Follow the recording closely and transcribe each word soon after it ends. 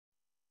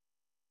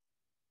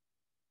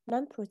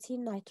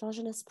non-protein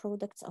nitrogenous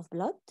products of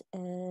blood.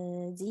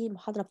 دي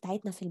المحاضرة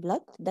بتاعتنا في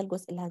البلد، ده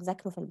الجزء اللي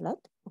هنذاكره في البلد.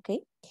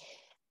 اوكي.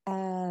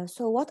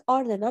 So what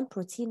are the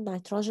non-protein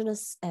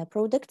nitrogenous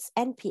products?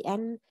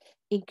 NPN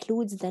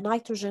includes the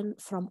nitrogen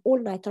from all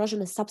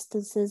nitrogenous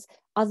substances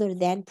other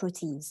than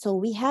proteins. So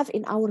we have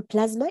in our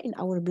plasma, in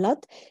our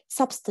blood,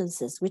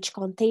 substances which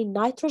contain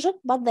nitrogen,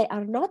 but they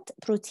are not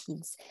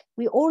proteins.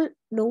 We all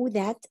know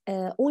that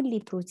only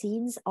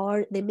proteins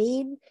are the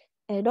main,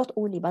 not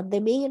only, but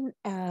the main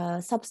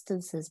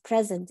substances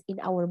present in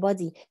our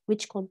body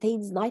which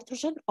contains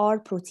nitrogen are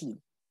protein.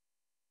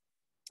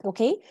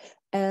 Okay,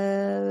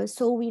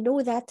 so we know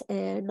that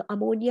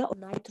ammonia or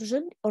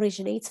nitrogen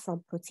originates from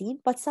protein,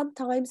 but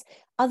sometimes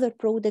other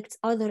products,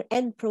 other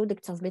end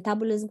products of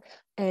metabolism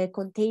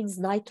contains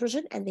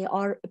nitrogen, and they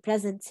are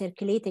present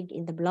circulating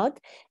in the blood,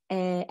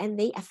 and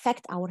they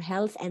affect our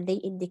health, and they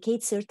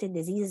indicate certain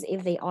diseases if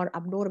they are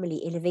abnormally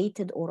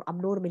elevated or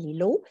abnormally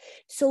low.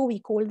 So we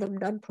call them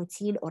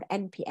non-protein or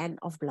NPN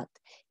of blood.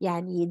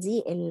 يعني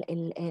دي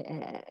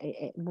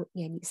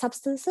يعني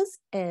substances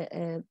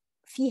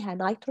فيها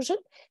نيتروجين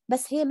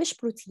بس هي مش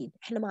بروتين.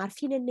 احنا ما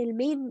عارفين ان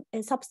المين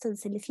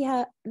سبستنس اللي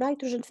فيها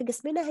نيتروجين في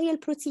جسمنا هي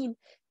البروتين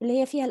اللي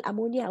هي فيها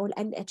الامونيا او ال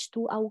NH2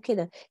 او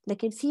كده،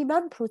 لكن في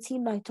نون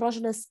بروتين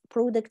نيتروجينس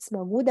برودكتس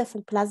موجوده في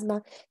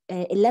البلازما،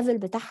 الليفل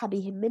بتاعها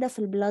بيهمنا في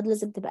البلاد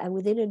لازم تبقى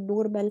within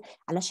النورمال،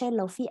 علشان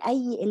لو في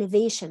اي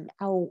elevation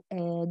او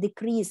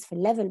decrease في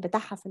الليفل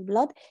بتاعها في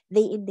البلاد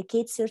they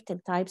indicate certain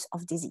types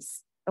of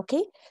disease.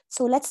 Okay,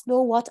 so let's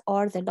know what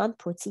are the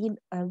non-protein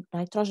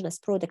nitrogenous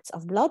products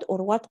of blood, or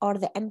what are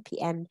the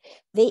NPN.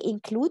 They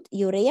include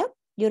urea,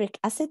 uric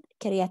acid,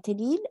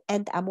 creatinine,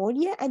 and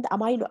ammonia, and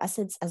amino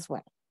acids as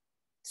well.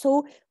 So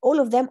all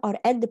of them are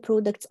end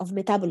products of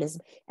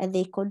metabolism, and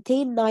they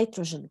contain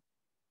nitrogen.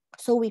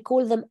 So we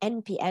call them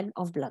NPN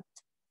of blood.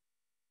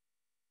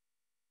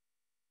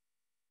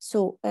 So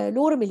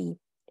normally,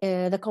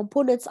 the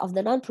components of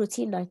the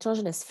non-protein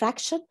nitrogenous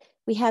fraction,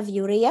 we have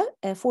urea,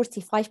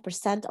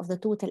 45% of the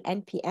total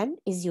NPN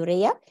is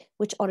urea,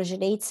 which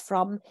originates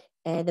from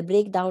the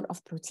breakdown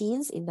of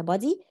proteins in the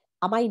body.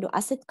 Amino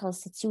acid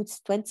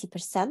constitutes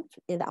 20%,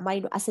 the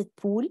amino acid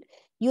pool.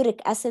 Uric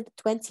acid,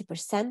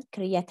 20%,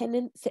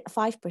 creatinine,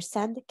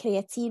 5%,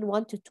 creatine,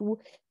 1 to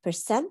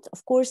 2%.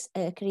 Of course,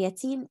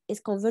 creatine is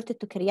converted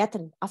to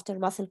creatinine after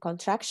muscle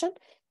contraction,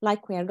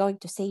 like we are going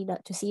to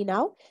see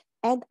now.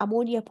 And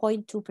ammonia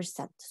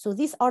 0.2%. So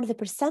these are the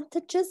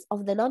percentages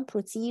of the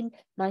non-protein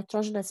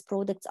nitrogenous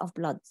products of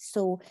blood.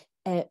 So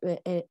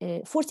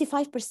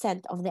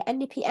 45% of the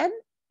NPN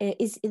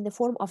is in the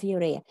form of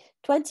urea.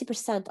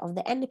 20% of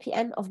the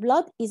NPN of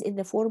blood is in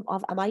the form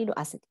of amino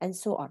acid, and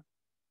so on.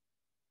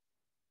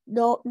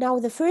 Now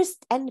the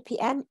first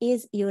NPN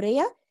is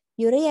urea.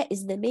 Urea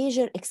is the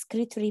major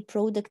excretory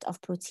product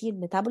of protein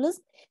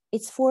metabolism.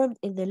 It's formed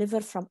in the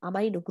liver from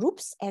amino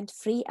groups and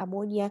free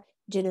ammonia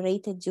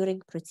generated during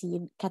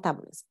protein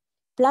catabolism.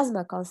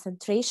 Plasma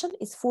concentration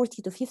is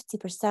 40 to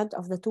 50%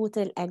 of the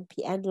total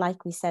NPN,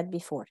 like we said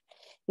before.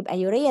 يبقى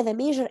urea the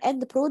major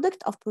end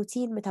product of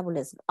protein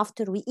metabolism.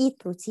 After we eat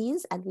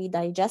proteins and we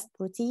digest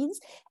proteins,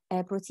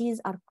 proteins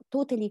are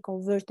totally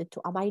converted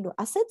to amino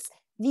acids.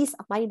 These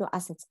amino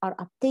acids are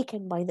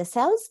uptaken by the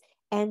cells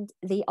and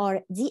they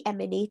are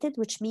deaminated,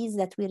 which means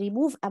that we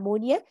remove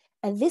ammonia,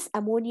 and this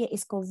ammonia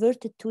is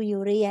converted to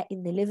urea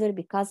in the liver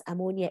because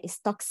ammonia is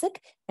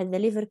toxic, and the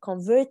liver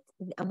converts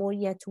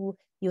ammonia to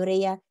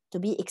urea to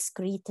be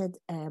excreted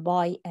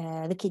by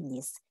the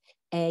kidneys.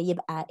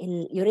 يبقى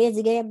اليوريا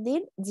دي جايه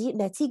منين؟ دي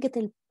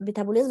نتيجه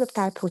الميتابوليزم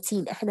بتاع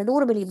البروتين. احنا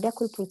نورمالي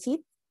بناكل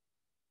بروتين،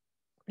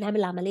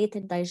 بنعمل عمليه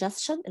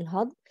الدايجستشن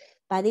الهضم،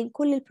 بعدين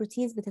كل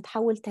البروتينز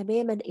بتتحول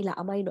تماما الى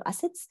امينو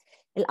اسيدز.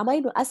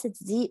 الامينو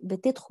اسيدز دي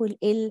بتدخل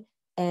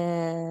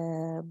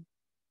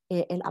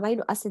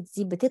الامينو اسيدز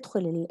دي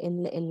بتدخل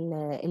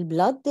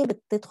البلد،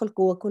 بتدخل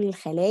جوه كل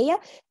الخلايا.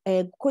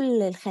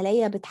 كل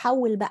الخلايا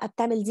بتحول بقى،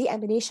 بتعمل دي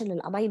امينيشن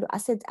للامينو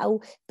اسيد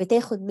او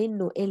بتاخد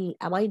منه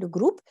الامينو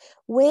جروب،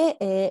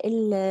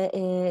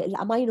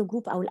 والامينو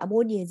جروب او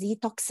الامونيا دي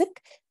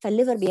توكسيك،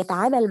 فالليفر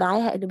بيتعامل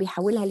معاها انه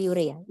بيحولها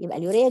ليوريا. يبقى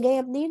اليوريا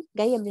جايه منين؟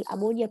 جايه من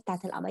الامونيا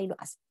بتاعت الامينو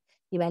اسيد.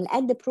 يبقى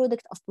الاند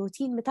برودكت اوف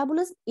بروتين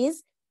ميتابوليزم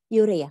از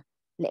يوريا،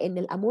 لان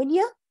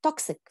الامونيا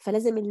توكسيك،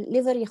 فلازم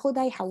الليفر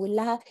ياخدها يحول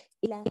لها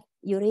الى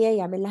يوريا،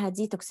 يعمل لها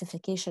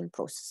detoxification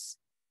process.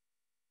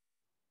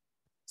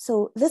 So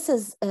this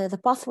is the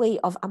pathway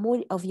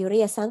of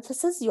urea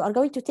synthesis. You are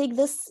going to take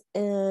this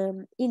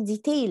in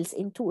details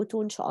in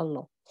 202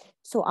 inshallah.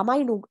 So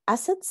amino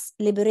acids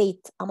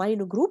liberate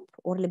amino group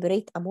or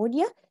liberate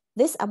ammonia.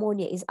 This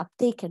ammonia is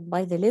uptaken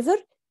by the liver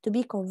to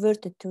be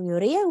converted to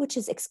urea, which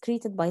is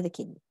excreted by the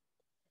kidney.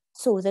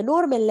 So the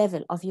normal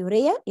level of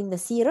urea in the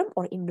serum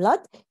or in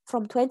blood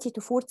from 20 to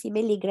 40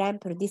 milligram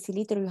per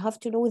deciliter. You have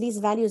to know these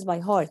values by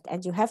heart,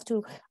 and you have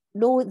to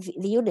know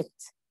the unit.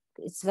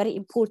 It's very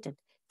important.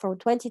 From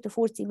 20 to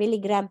 40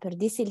 milligram per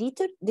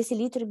deciliter.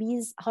 Deciliter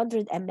means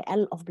 100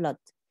 ml of blood.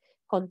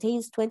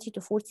 Contains 20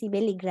 to 40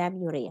 milligram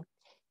urea.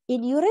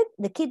 In urine,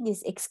 the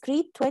kidneys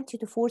excrete 20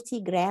 to 40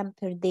 gram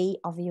per day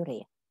of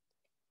urea.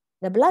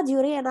 The blood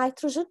urea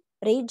nitrogen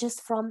ranges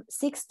from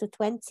 6 to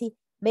 20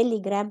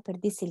 milligram per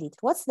deciliter.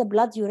 What's the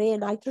blood urea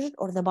nitrogen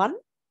or the bun?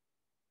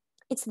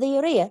 It's the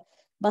urea,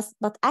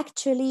 but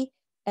actually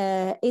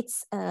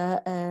it's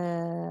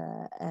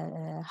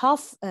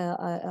half,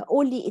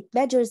 only it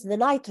measures the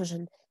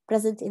nitrogen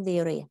present in the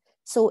urea.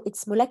 So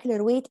its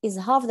molecular weight is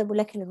half the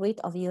molecular weight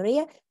of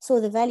urea. So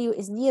the value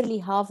is nearly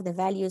half the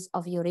values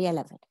of urea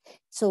level.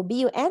 So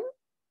BUN,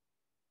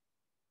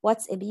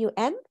 what's a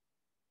BUN?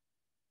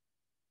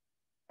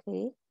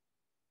 Okay.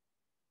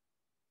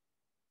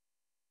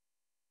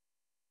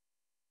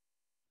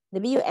 The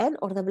BUN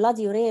or the blood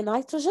urea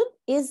nitrogen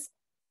is,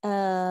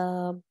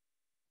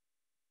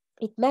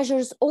 it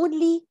measures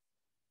only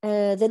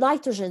the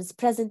nitrogens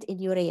present in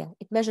urea.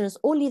 It measures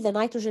only the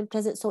nitrogen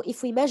present. So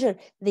if we measure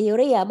the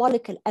urea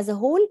molecule as a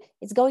whole,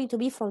 it's going to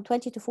be from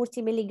 20 to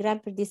 40 milligram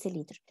per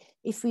deciliter.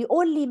 If we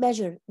only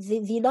measure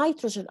the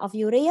nitrogen of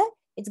urea,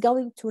 it's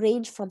going to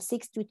range from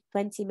 6 to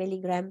 20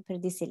 milligram per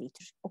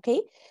deciliter.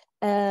 Okay?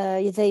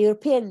 The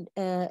European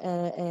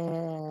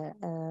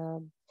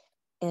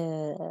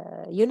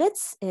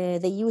units,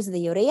 they use the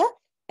urea.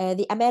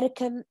 The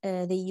American,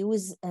 they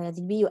use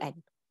the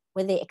BUN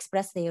when they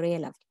express the urea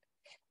level.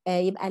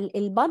 يبقى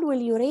البان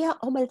واليوريا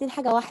هما الاثنين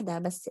حاجه واحده،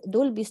 بس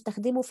دول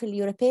بيستخدموا في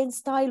اليوروبيان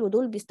ستايل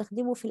ودول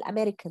بيستخدموا في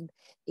الامريكان.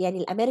 يعني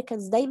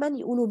الامريكانز دايما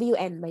يقولوا بي يو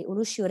ان، ما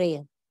يقولوش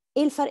يوريا.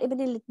 ايه الفرق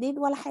بين الاثنين؟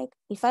 ولا حاجه.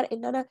 الفرق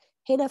ان انا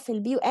هنا في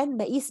البي يو ان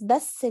بقيس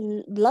بس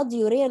البلاد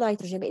يوريا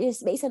نيتروجين،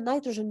 بقيس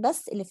النيتروجين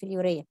بس اللي في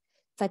اليوريا،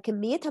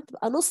 فكميتها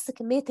بتبقى نص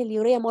كميه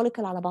اليوريا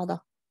مولكيول على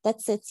بعضها.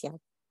 That's it يعني.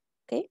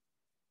 اوكي.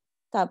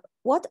 طب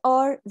what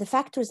are the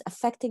factors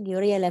affecting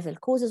urea level?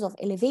 Causes of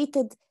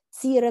elevated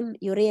serum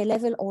urea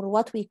level, or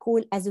what we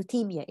call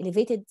azotemia.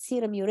 Elevated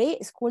serum urea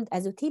is called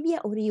azotemia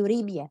or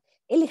uremia.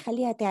 ايه اللي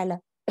يخليها تعلى؟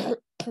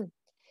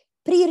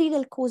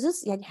 pre-renal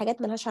causes، يعني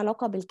حاجات ملهاش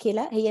علاقة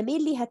بالكلى، هي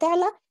mainly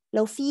هتعلى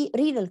لو في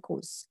renal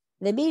cause.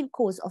 The main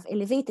cause of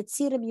elevated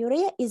serum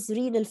urea is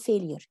renal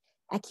failure,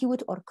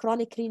 acute or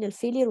chronic renal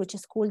failure, which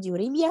is called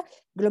uremia,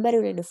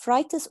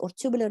 glomerulonephritis, or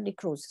tubular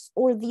necrosis.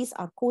 All these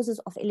are causes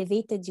of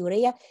elevated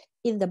urea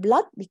in the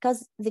blood because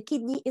the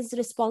kidney is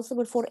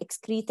responsible for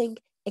excreting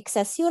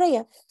excess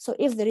urea. So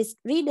if there is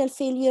renal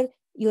failure,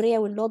 urea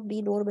will not be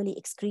normally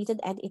excreted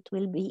and it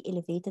will be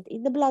elevated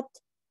in the blood.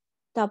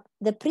 طب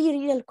the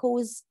pre-renal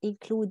cause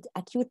include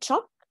acute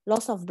shock,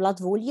 loss of blood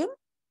volume,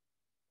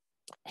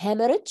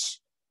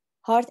 hemorrhage,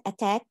 heart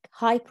attack,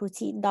 high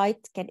protein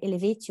diet can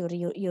elevate your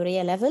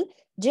urea level,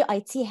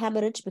 GIT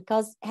hemorrhage,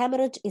 because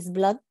hemorrhage is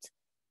blood,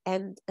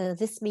 and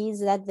this means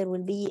that there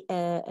will be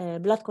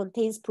blood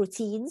contains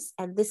proteins,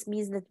 and this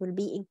means that will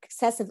be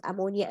excessive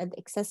ammonia and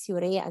excess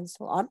urea and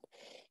so on.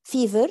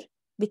 Fever,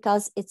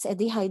 because it's a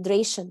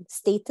dehydration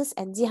status,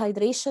 and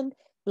dehydration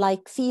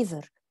like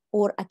fever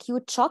or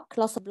acute shock,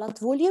 loss of blood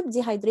volume,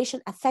 dehydration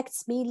affects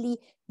mainly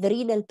the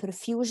renal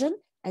perfusion,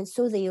 and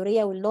so the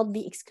urea will not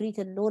be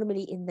excreted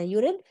normally in the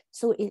urine,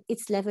 so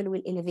its level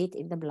will elevate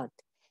in the blood.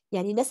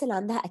 يعني الناس اللي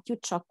عندها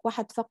acute shock،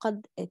 واحد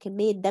فقد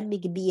كمية دم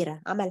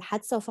كبيرة، عمل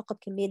حادثة وفقد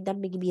كمية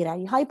دم كبيرة،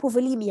 يعني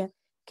هايبوفوليميا،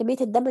 كمية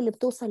الدم اللي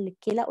بتوصل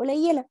للكلى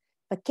قليلة،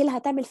 فالكلى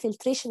هتعمل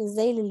فلتريشن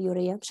ازاي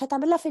لليوريا؟ مش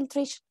هتعمل لها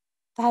فلتريشن،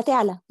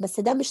 فهتعلى. بس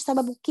ده مش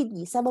سببه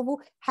الكدني، سببه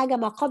حاجة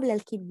ما قبل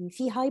الكدني،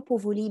 في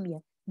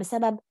هايبوفوليميا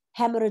بسبب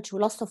hemorrhage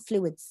و loss of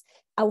fluids،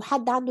 أو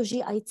حد عنده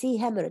GIT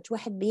hemorrhage،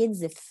 واحد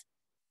بينزف.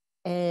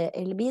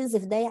 اللي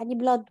بينزف ده يعني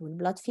بلاد،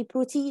 والبلاد فيه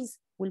بروتينز،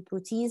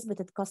 والبروتينز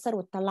بتتكسر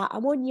وتطلع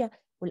أمونيا،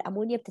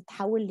 والأمونيا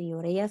بتتحول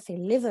ليوريا في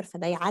الليفر،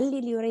 فده يعلي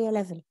اليوريا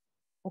ليفل.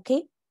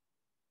 أوكي؟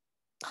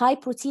 هاي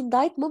بروتين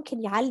دايت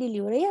ممكن يعلي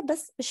اليوريا،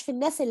 بس مش في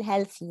الناس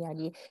الهيلثي،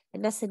 يعني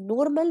الناس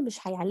النورمال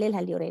مش هيعلي لها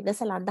اليوريا،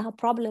 الناس اللي عندها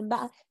بروبلم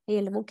بقى هي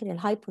اللي ممكن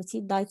الهاي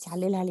بروتين دايت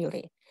يعلي لها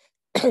اليوريا.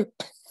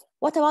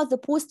 What about the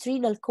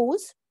post-renal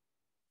cause?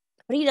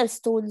 Renal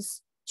stones,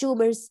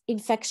 tumors,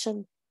 infection,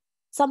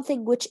 something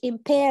which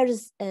impairs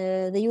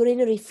the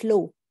urinary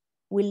flow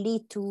will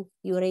lead to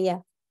urea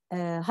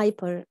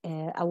hyper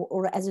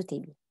or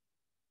azotemia.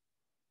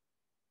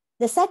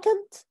 The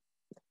second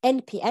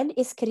NPN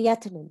is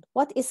creatinine.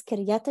 What is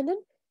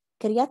creatinine?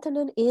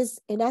 Creatinine is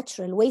a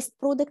natural waste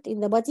product in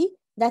the body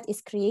that is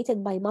created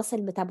by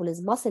muscle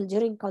metabolism. Muscle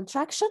during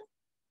contraction,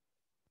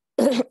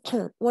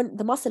 when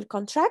the muscle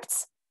contracts,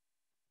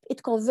 it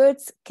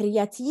converts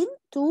creatine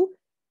to,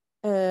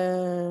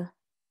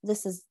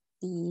 this is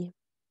the,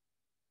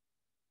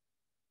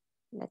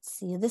 let's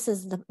see, this is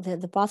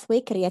the pathway,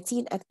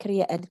 creatine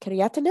and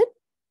creatinine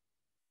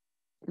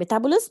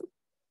metabolism.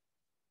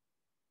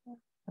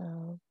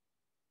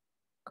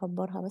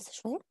 كبرها بس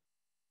شوية.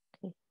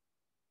 Okay.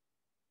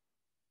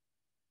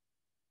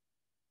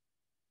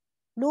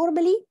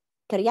 Normally,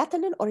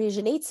 creatinine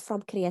originates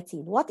from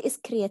creatine. What is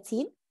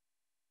creatine?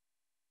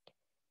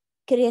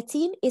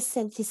 Creatine is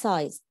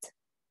synthesized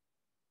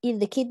in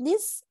the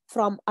kidneys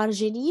from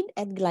arginine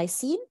and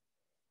glycine.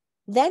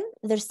 Then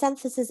their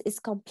synthesis is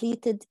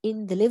completed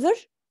in the liver.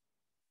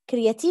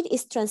 Creatine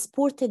is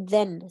transported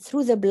then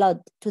through the blood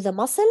to the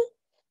muscle,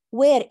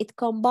 where it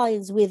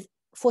combines with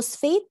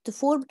phosphate to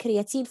form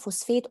creatine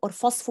phosphate or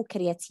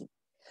phosphocreatine.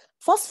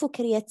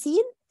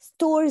 Phosphocreatine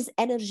stores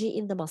energy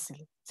in the muscle.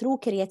 Through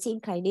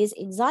creatine kinase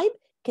enzyme,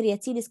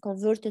 creatine is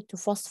converted to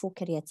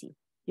phosphocreatine.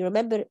 You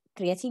remember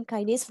creatine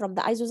kinase from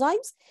the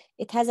isozymes?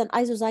 It has an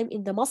isozyme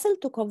in the muscle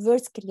to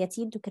convert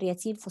creatine to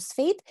creatine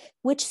phosphate,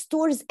 which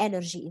stores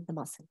energy in the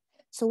muscle.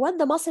 So when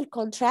the muscle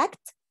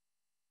contracts,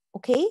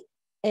 okay,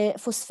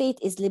 phosphate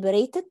is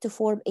liberated to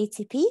form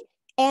ATP,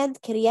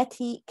 and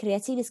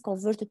creatine is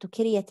converted to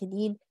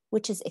creatinine,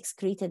 which is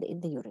excreted in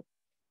the urine.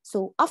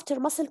 So after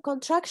muscle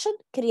contraction,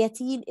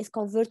 creatine is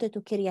converted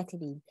to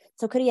creatinine.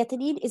 So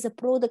creatinine is a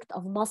product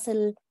of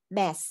muscle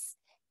mass,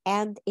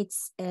 and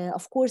it's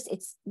of course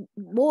it's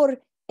more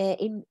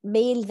in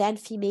male than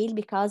female,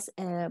 because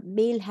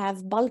male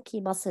have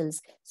bulky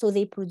muscles, so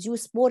they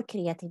produce more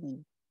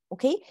creatinine.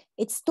 Okay,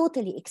 it's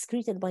totally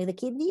excreted by the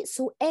kidney,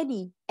 so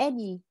any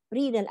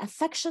renal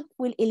affection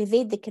will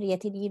elevate the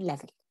creatinine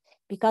level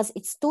because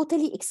it's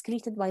totally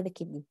excreted by the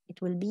kidney.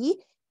 It will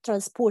be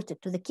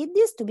transported to the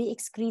kidneys to be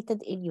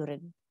excreted in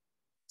urine.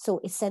 So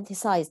it's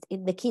synthesized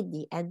in the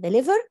kidney and the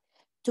liver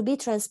to be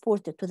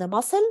transported to the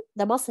muscle.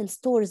 The muscle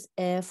stores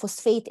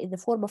phosphate in the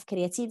form of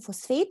creatine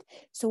phosphate.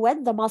 So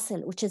when the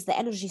muscle, which is the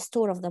energy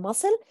store of the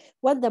muscle,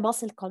 when the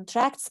muscle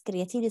contracts,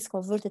 creatine is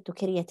converted to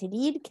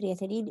creatinine.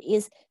 Creatinine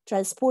is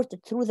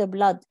transported through the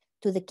blood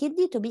to the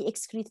kidney to be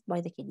excreted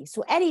by the kidney.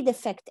 So any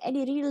defect,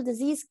 any renal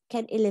disease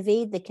can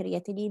elevate the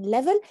creatinine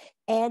level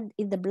and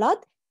in the blood,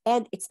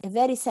 and it's a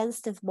very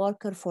sensitive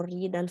marker for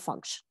renal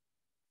function.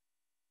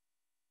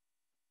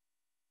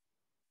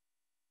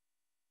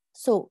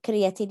 So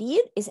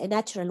creatinine is a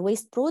natural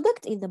waste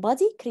product in the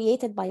body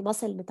created by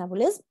muscle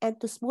metabolism and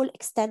to small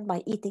extent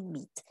by eating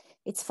meat.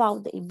 It's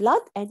found in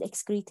blood and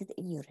excreted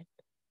in urine.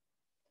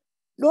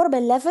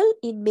 Normal level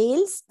in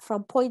males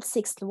from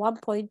 0.6 to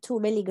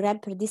 1.2 milligram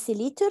per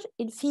deciliter.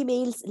 In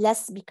females,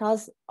 less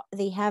because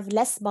they have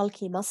less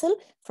bulky muscle,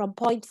 from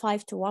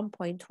 0.5 to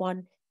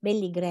 1.1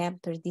 milligram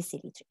per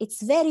deciliter.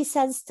 It's very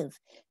sensitive.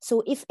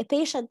 So if a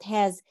patient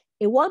has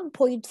a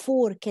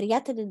 1.4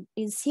 creatinine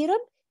in serum,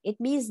 it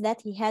means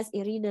that he has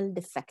a renal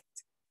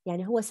defect.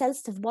 يعني هو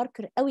sensitive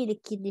marker قوي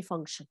للكدني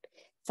function.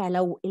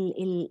 فلو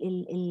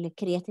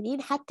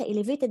الكرياتينين حتى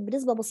elevated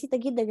بنسبه بسيطه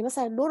جدا، يعني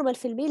مثلا نورمال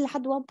في الميل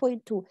لحد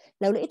 1.2،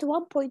 لو لقيته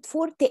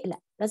 1.4 تقلق،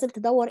 لازم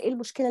تدور ايه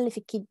المشكله اللي في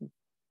الكدني،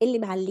 ايه اللي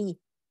معليه.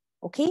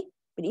 اوكي،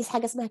 بنقيس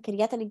حاجه اسمها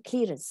كرياتينين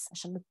كليرنس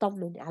عشان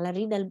نطمن على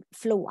الرينال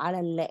فلو، على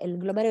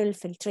الجلوميرولار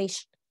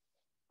فلتريشن.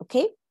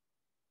 اوكي.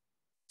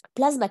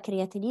 Plasma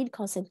creatinine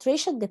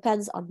concentration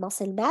depends on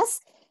muscle mass,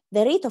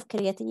 the rate of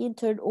creatinine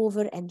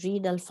turnover, and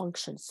renal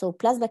function. So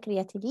plasma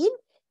creatinine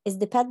is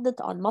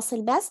dependent on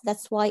muscle mass.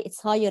 That's why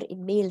it's higher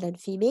in male than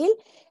female.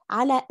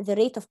 على the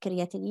rate of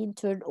creatinine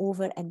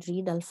turnover and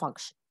renal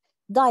function.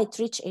 Diet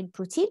rich in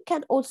protein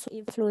can also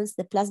influence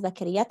the plasma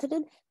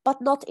creatinine, but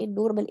not in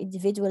normal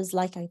individuals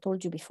like I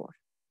told you before.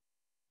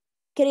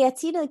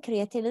 Creatine and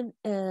creatinine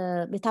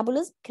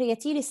metabolism.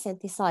 Creatine is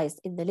synthesized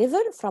in the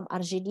liver from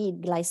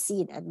arginine,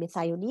 glycine, and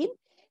methionine,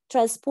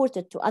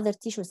 transported to other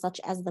tissues such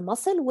as the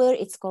muscle, where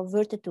it's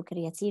converted to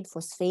creatine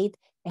phosphate,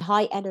 a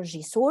high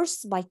energy source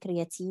by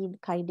creatine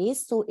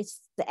kinase. So it's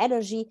the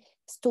energy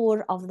store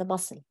of the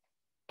muscle.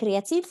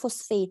 Creatine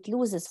phosphate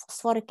loses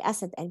phosphoric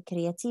acid and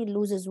creatine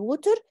loses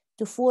water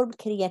to form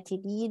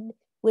creatinine,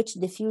 which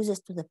diffuses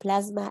to the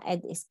plasma and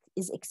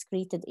is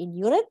excreted in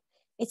urine.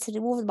 It's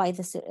removed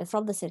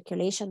from the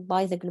circulation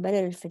by the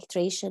glomerular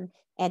filtration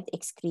and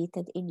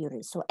excreted in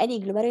urine. So any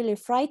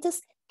glomerulonephritis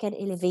can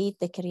elevate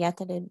the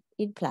creatinine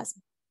in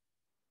plasma.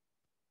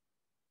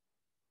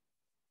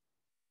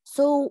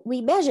 So we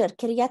measure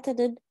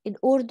creatinine in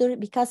order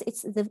because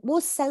it's the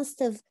most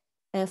sensitive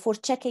for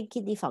checking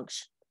kidney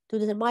function, to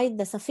determine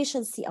the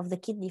sufficiency of the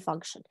kidney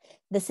function,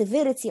 the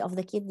severity of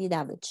the kidney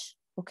damage.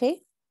 Okay.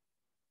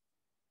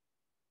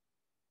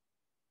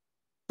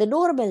 The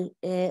normal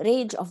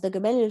range of the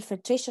glomerular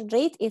filtration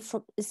rate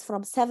is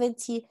from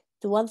 70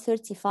 to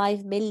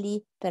 135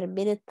 milli per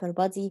minute per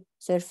body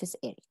surface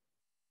area.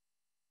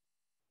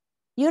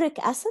 Uric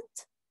acid.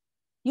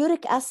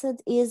 Uric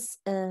acid is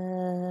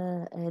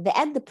the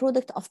end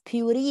product of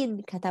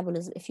purine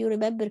catabolism. If you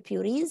remember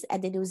purines,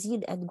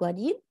 adenosine and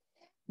guanine,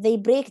 they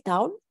break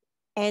down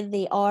and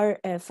they are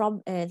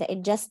from the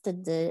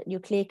ingested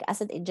nucleic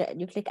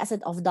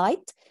acid of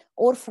diet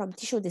or from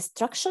tissue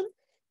destruction.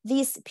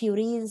 These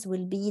purines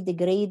will be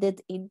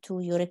degraded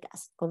into uric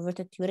acid,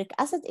 converted to uric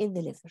acid in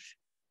the liver.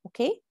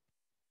 Okay?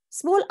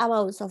 Small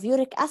amounts of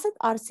uric acid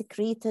are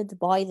secreted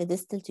by the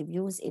distal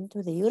tubules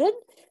into the urine,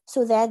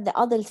 so that the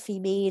adult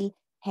female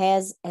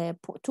has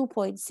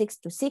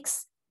 2.6 to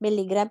 6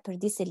 milligram per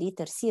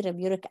deciliter serum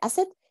uric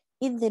acid.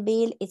 In the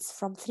male, it's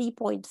from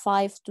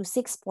 3.5 to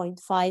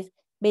 6.5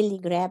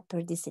 milligram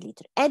per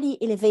deciliter. Any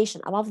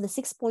elevation above the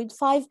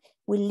 6.5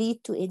 will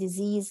lead to a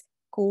disease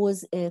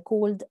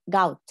called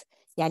gout.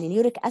 يعني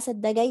اليوريك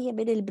اسيد ده جاي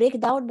من البريك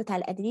داون بتاع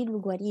الادرينالين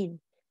والجوانين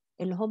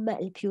اللي هم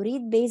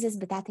البيورين بيزز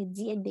بتاعت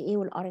الدي ان ايه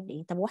والار ان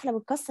ايه. طب واحنا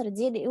بنكسر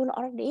الدي ان ايه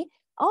والار ان ايه؟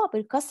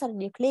 بنكسر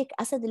النيوكليك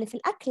اسيد اللي في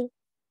الاكل.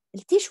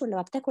 التيشو اللي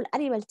ما بتاكل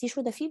انيمال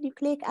تيشو ده فيه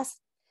نيوكليك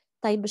اسيد.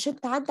 طيب مش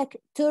انت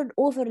عندك تيرن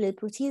اوفر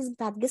للبروتينز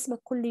بتاعت جسمك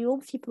كل يوم،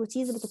 في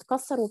بروتينز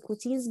بتتكسر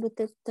وبروتينز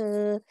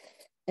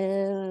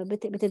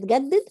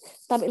بتتجدد.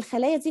 طب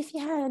الخلايا دي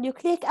فيها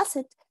نيوكليك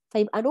اسيد،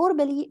 فيبقى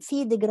نورمالي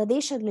في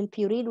ديجراديشن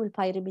للبيورين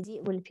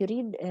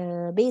والبيورين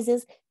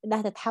بيزز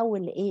انها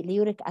تتحول لايه؟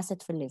 ليوريك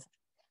اسيد في الليفر.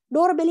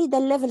 نورمالي ده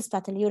الليفلز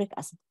بتاعت اليوريك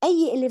اسيد،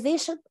 اي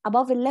elevation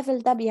above الليفل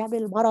ده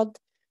بيعمل مرض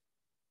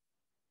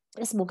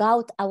اسمه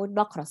جاوت او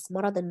النقرس،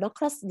 مرض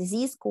النقرس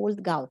disease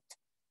called gout.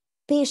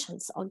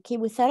 Patients on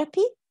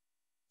chemotherapy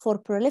for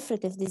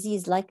proliferative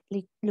disease like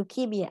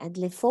leukemia and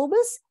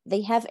lymphomas,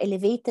 they have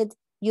elevated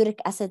uric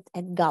acid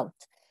and gout.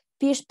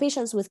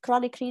 Patients with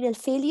chronic renal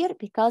failure,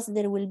 because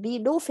there will be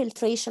no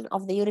filtration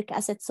of the uric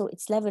acid, so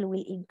its level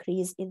will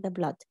increase in the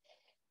blood.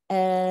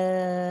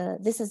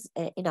 This is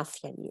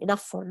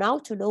enough for now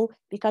to know,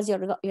 because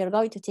you're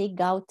going to take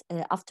gout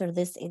after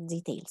this in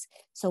details.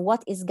 So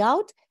what is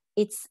gout?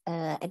 It's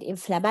an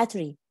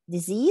inflammatory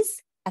disease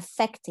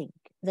affecting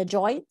the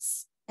joints,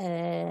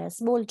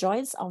 small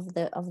joints of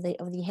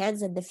the hands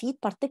and the feet,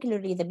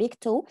 particularly the big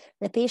toe.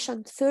 The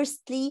patient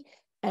firstly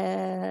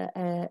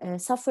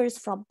suffers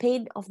from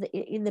pain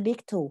in the big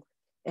toe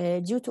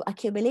due to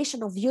accumulation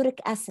of uric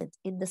acid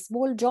in the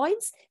small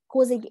joints,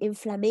 causing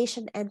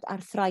inflammation and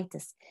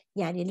arthritis.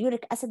 يعني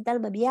اليوريك اسيد ده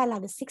لما بيعلى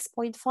عن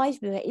 6.5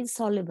 بيبقى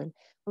insoluble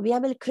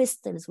وبيعمل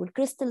كريستلز،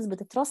 والكريستلز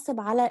بتترسب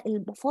على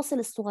المفاصل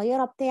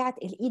الصغيره بتاعه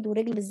الايد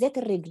والرجل، بالذات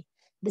الرجل،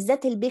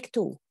 بالذات البيك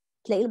تو.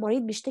 تلاقي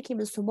المريض بيشتكي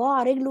من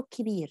صباع رجله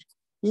الكبير.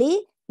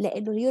 ليه؟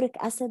 لانه اليوريك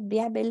اسيد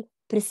بيعمل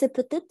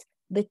بريسيبيتد،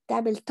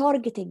 بتعمل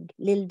تارجتنج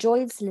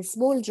للجوينتس،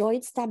 للسمول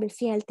جوينتس، تعمل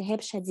فيها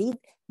التهاب شديد،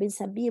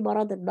 بنسميه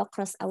مرض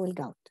النقرس او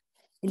الجاوت.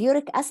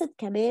 اليوريك اسيد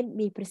كمان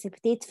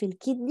بيبريسيبيتيت في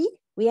الكدني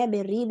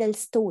ويعمل رينال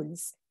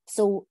ستونز.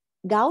 So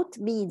gout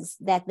means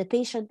that the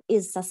patient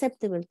is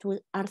susceptible to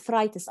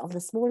arthritis of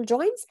the small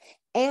joints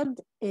and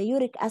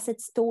uric acid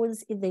stones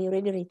in the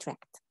urinary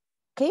tract.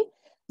 Okay?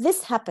 This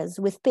happens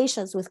with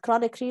patients with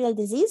chronic renal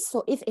disease. So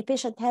if a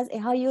patient has a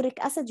high uric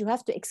acid, you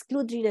have to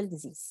exclude renal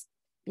disease,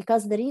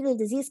 because the renal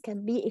disease can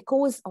be a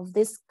cause of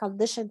this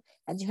condition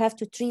and you have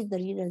to treat the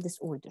renal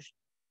disorder.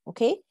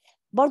 Okay?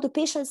 برضو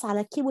patients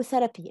على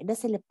كيموثيرابي،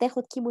 الناس اللي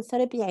بتاخد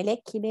كيموثيرابي، علاج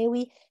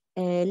كيماوي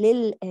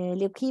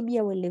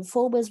للليوكيميا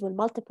والليمفومز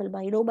والمالتيبل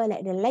مايلوما،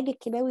 لان العلاج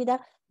الكيماوي ده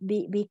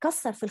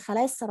بيكسر في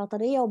الخلايا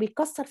السرطانيه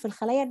وبيكسر في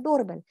الخلايا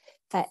النورمال،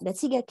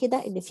 فنتيجه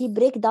كده ان في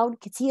بريك داون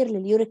كتير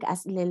لليوريك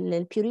اسيد،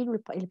 للبيورين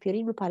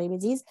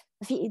والباريميديز،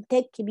 ففي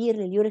انتاج كبير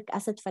لليوريك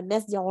اسيد،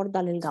 فالناس دي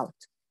عرضه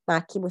للجوت مع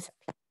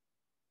الكيموثيرابي.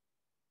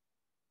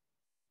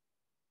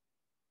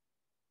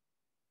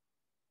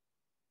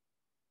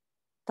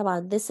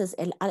 طبعا this is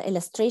an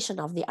illustration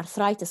of the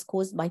arthritis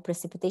caused by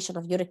precipitation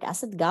of uric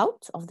acid,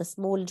 gout of the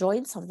small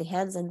joints of the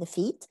hands and the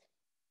feet.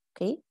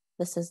 Okay,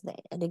 this is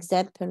an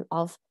example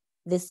of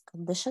this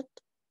condition.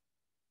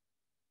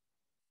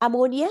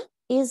 Ammonia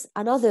is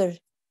another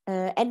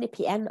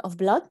NPN of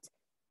blood.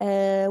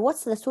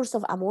 What's the source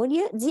of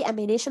ammonia?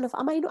 Deamination of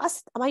amino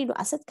acid. Amino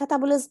acid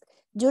catabolism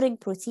during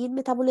protein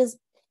metabolism.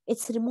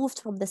 It's removed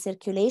from the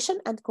circulation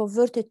and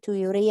converted to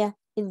urea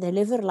in the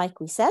liver, like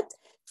we said.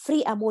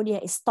 Free ammonia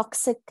is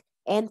toxic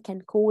and can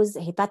cause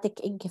hepatic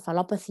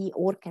encephalopathy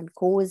or can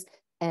cause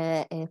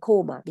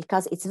coma,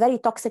 because it's very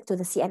toxic to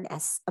the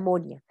CNS,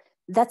 ammonia.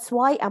 That's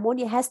why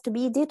ammonia has to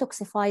be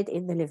detoxified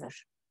in the liver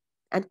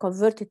and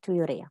converted to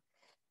urea.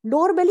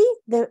 Normally,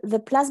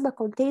 the plasma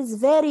contains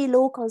very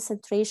low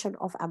concentration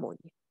of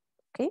ammonia.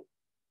 Okay?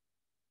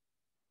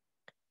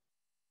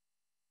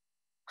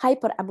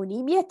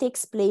 Hyperammonemia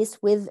takes place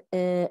with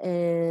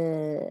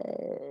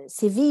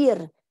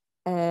severe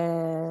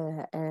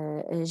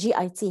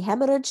GIT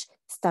hemorrhage,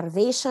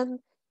 starvation,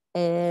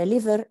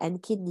 liver and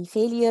kidney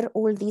failure.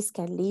 All these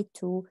can lead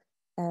to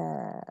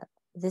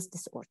this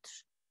disorder.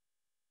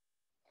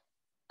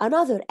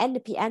 Another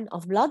NPN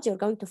of blood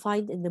you're going to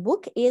find in the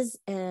book is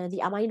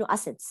the amino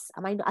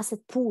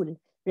acid pool,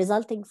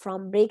 resulting from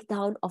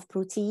breakdown of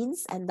proteins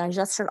and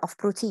digestion of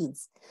proteins.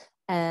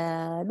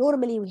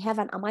 Normally we have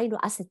an amino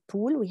acid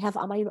pool, we have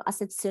amino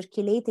acids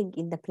circulating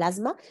in the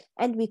plasma,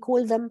 and we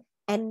call them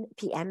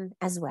NPN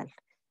as well.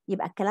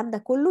 يبقى الكلام ده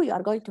كله you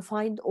are going to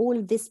find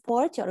all this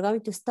part, you are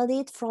going to study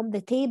it from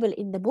the table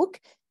in the book,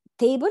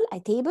 a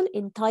table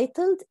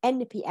entitled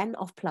NPN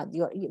of blood.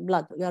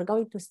 You are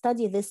going to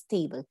study this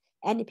table,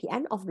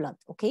 NPN of blood.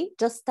 Okay,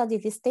 just study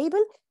this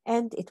table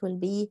and it will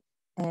be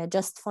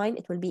just fine,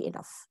 it will be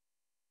enough.